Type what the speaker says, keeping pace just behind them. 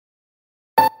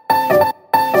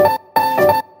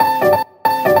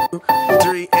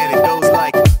three, and it goes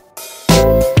like.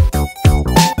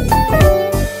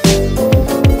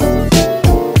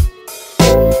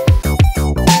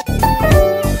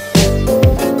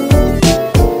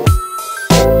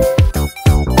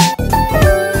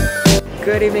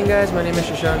 Good evening guys, my name is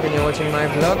Shashank and you're watching my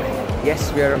vlog.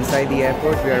 Yes, we are inside the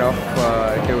airport. We are off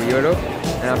to Europe,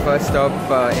 and our first stop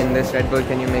in this Redbull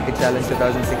Can You Make It Challenge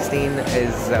 2016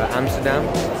 is Amsterdam.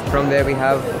 From there we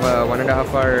have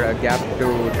 1.5 hour gap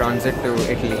to transit to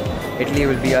Italy. Italy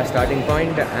will be our starting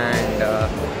point, and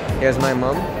here's my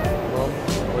mom. Mom,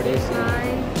 what do you see? Hi.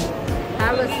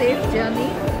 Have a safe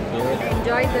journey. Yeah.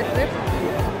 Enjoy the trip.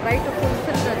 Try to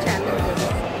fulfill the challenges.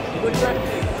 Good luck.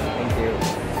 Thank you.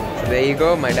 So there you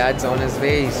go, my dad's on his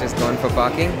way, he's just gone for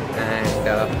parking, and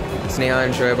Sneha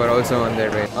and Shoaib are also on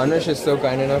their way. Anush is so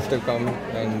kind enough to come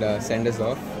and send us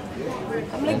off.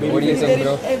 What do you think,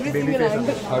 bro?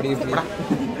 How do you feel?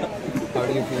 How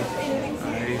do you feel?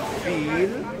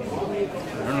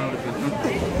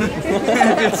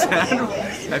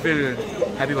 I feel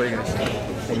happy for you guys.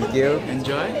 Thank you.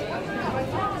 Enjoy.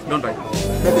 Don't bite.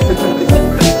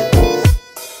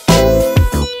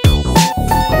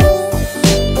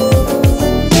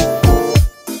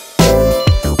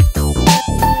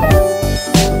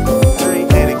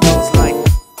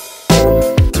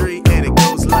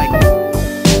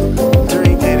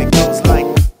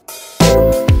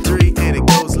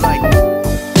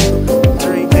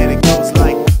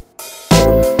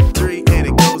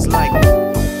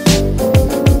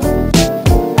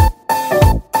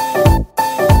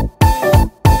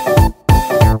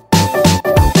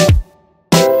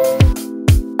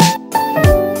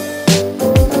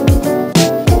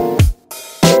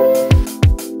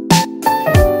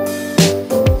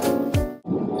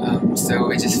 So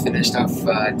we just finished off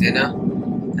dinner,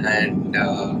 and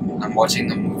I'm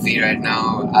watching a movie right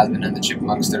now, Alvin and the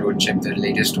Chipmunks, the road trip, the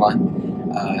latest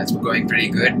one. It's going pretty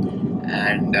good,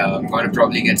 and I'm going to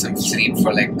probably get some sleep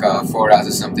for like 4 hours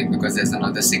or something, because there's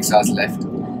another 6 hours left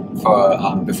for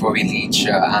before we reach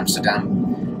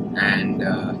Amsterdam. And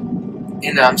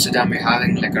in Amsterdam we're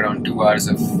having like around 2 hours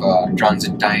of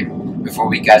transit time before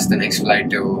we catch the next flight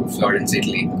to Florence,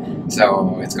 Italy.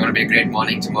 So it's going to be a great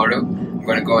morning tomorrow. I'm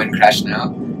going to go and crash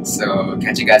now, so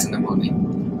catch you guys in the morning.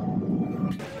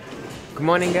 Good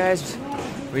morning guys,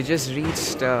 we just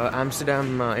reached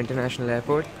Amsterdam International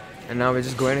Airport, and now we're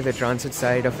just going to the transit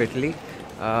side of Italy.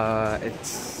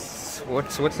 It's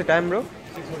what's the time, bro?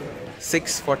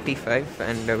 6:45,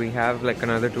 and we have like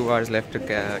another 2 hours left to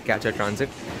catch our transit.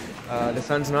 The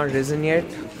sun's not risen yet,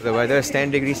 the weather is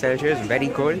 10 degrees Celsius, very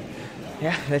cold.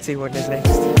 Yeah, let's see what is next.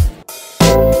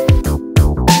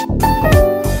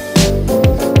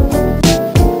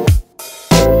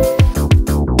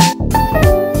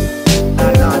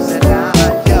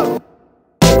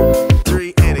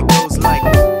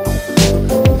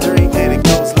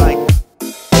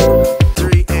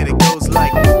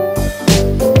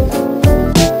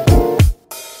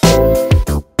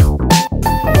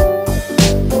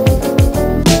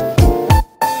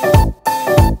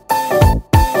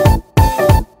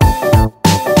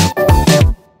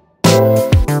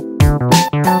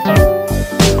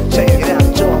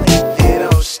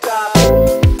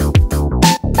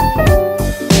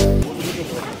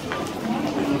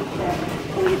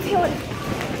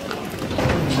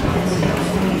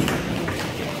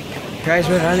 Guys,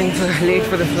 we're running late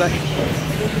for the flight.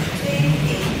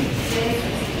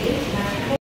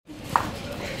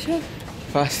 Sure.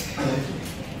 Fast.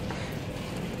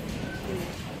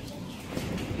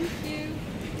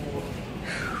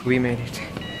 We made it.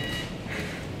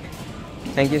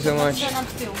 Thank you so much. Yeah.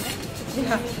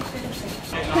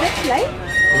 Correct flight?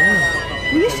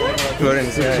 Yeah. Are you sure?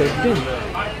 Florence,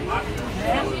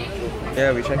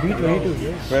 yeah, we checked.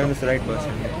 We're the right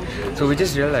person. So we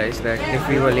just realized that if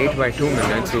we were late by 2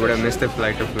 minutes, we would have missed the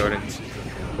flight to Florence.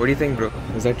 What do you think, bro?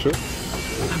 Is that true?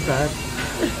 Bad.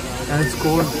 And it's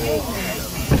cold.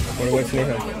 What about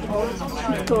Sneha?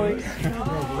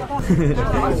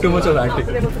 Too much of acting.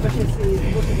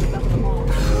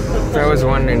 That was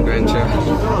one adventure.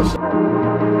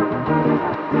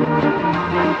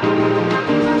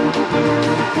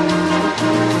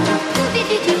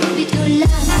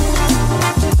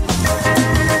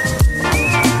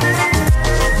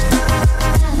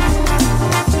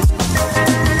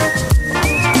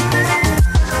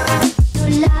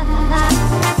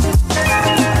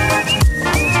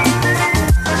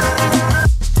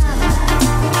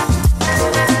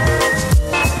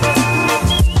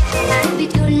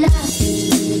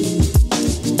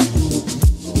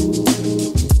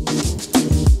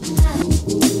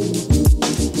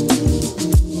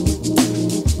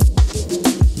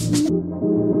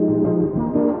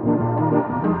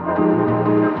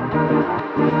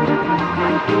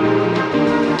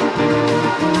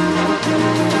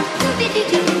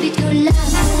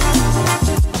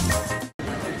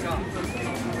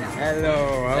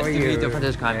 are to you? meet you,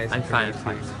 Francesco. Nice I'm to fine, meet I'm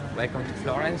fine. you. Welcome to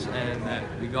Florence, and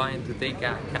we're going to take a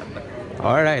cab.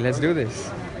 Alright, let's do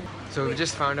this. So we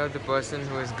just found out the person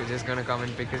who is just gonna come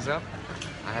and pick us up.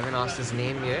 I haven't asked his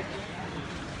name yet.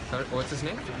 Sorry, what's his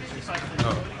name?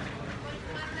 Oh.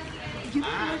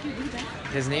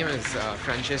 His name is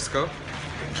Francesco,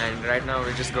 and right now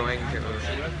we're just going to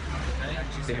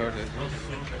the hotel.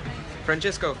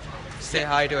 Francesco, say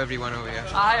hi to everyone over here.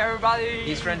 Hi, everybody.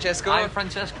 He's Francesco. I'm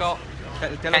Francesco.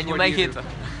 Tell us Can you what make do it? do.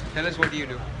 Tell us what do you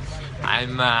do.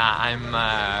 I'm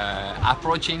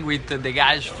approaching with the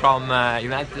guys from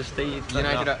United States.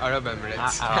 United Arab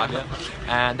Emirates. Arabia.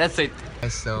 And that's it.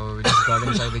 So we just got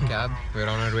inside the cab. We're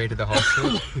on our way to the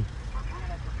hostel.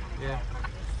 Yeah.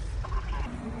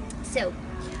 So,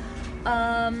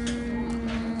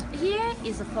 here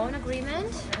is a phone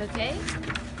agreement, okay?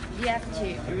 You have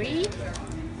to read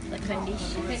the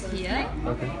conditions here,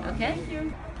 okay?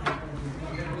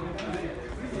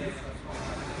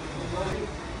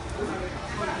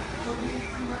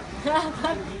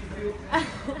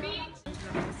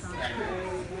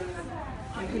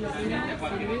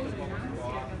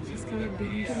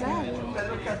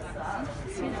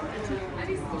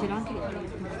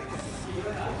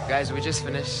 Guys, we just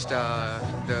finished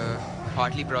the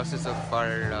partly process of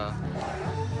our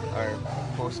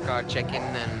postcard check-in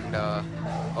and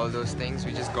all those things.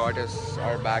 We just got us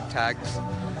our bag tags,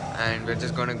 and we're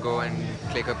just gonna go and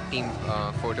click a team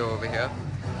photo over here.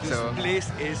 So This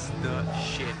place is the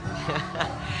shit.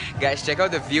 guys, check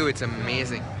out the view, it's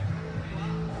amazing.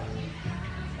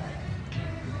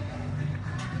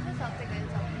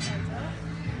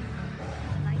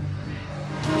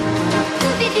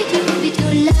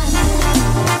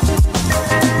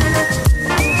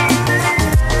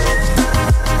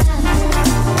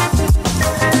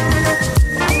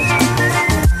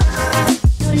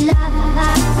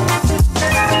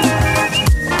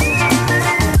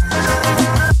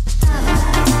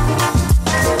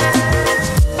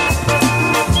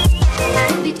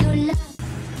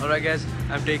 Alright guys,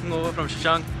 I'm taking over from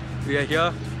Shashank. We are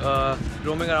here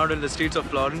roaming around in the streets of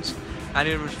Florence, and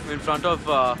in front of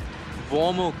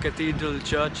Duomo Cathedral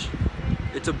Church.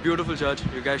 It's a beautiful church.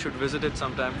 You guys should visit it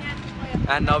sometime.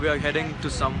 And now we are heading to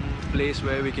some place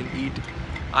where we can eat.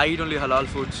 I eat only halal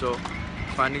food, so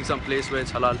finding some place where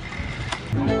it's halal.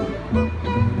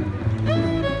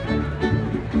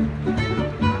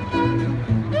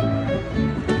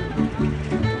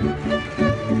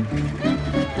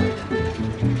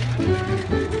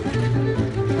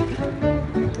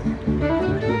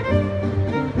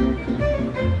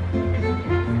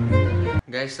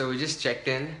 Guys, so we just checked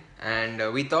in, and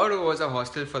we thought it was a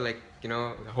hostel for like, you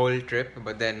know, the whole trip,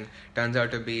 but then turns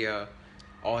out to be a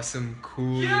awesome,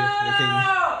 cool looking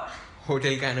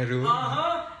hotel kind of room.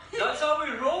 That's how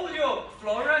we roll, yo!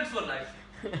 Florence for life.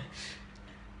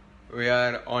 We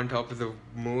are on top of the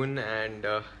moon, and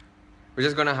we're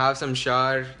just gonna have some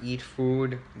shower, eat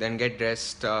food, then get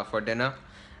dressed for dinner,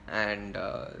 and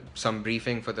some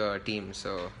briefing for the team.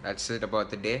 So that's it about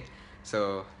the day.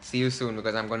 So see you soon,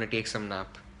 because I'm gonna take some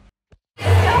nap. We're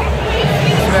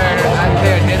at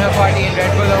the dinner party in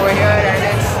Redbull over here, and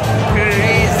it's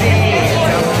crazy. It's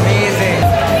amazing.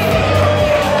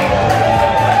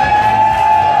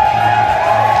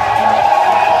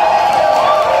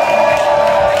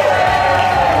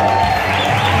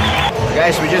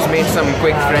 Guys, we just made some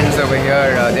quick friends over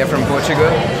here. They're from Portugal,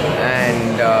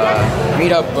 and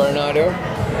meet up Bernardo.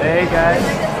 Hey guys.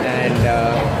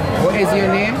 And what is your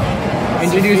name?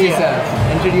 Introduce yourself.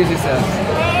 Introduce yourself.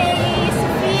 Hey,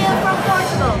 Sophia from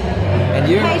Portugal. And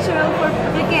you? Rachel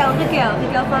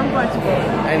from Portugal.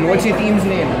 And what's your team's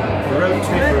name? Road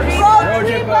Trippers.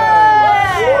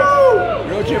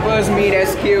 Road Trippers meet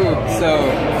SQ. So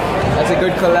that's a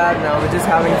good collab now. We're just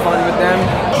having fun with them.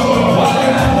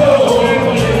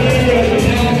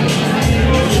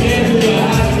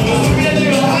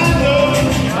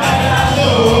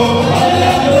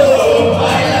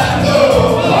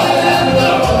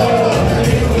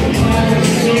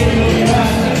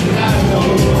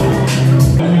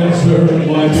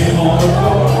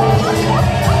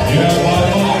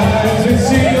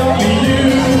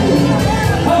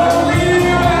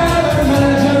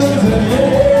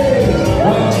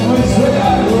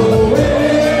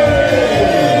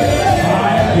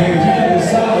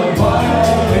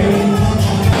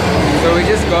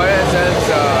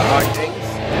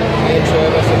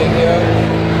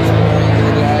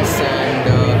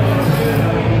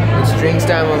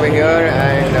 Time over here,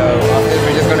 and after this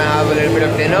we're just gonna have a little bit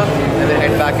of dinner and then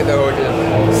head back to the hotel.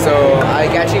 So I'll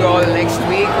catch you all next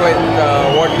week with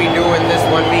what we do in this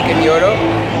 1 week in Europe.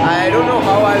 I don't know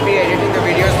how I'll be editing the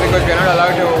videos because we're not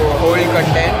allowed to whole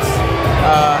contents,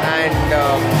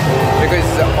 because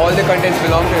all the contents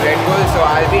belong to Red Bull, so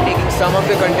I'll be taking some of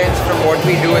the contents from what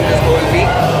we do in this whole week,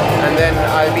 and then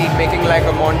I'll be making like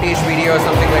a montage video or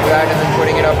something like that, and then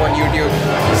putting it up on YouTube.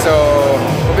 So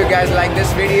hope you guys like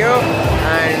this video,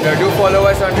 and do follow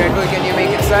us on Red Bull Can You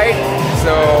Make It site.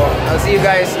 So I'll see you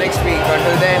guys next week.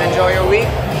 Until then, enjoy your week,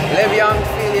 live young,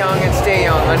 feel young, and stay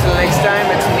young. Until next time,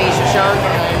 it's me, Shashank,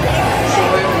 and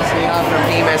Shoaib and Sneha from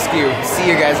Team SQ. See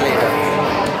you guys later.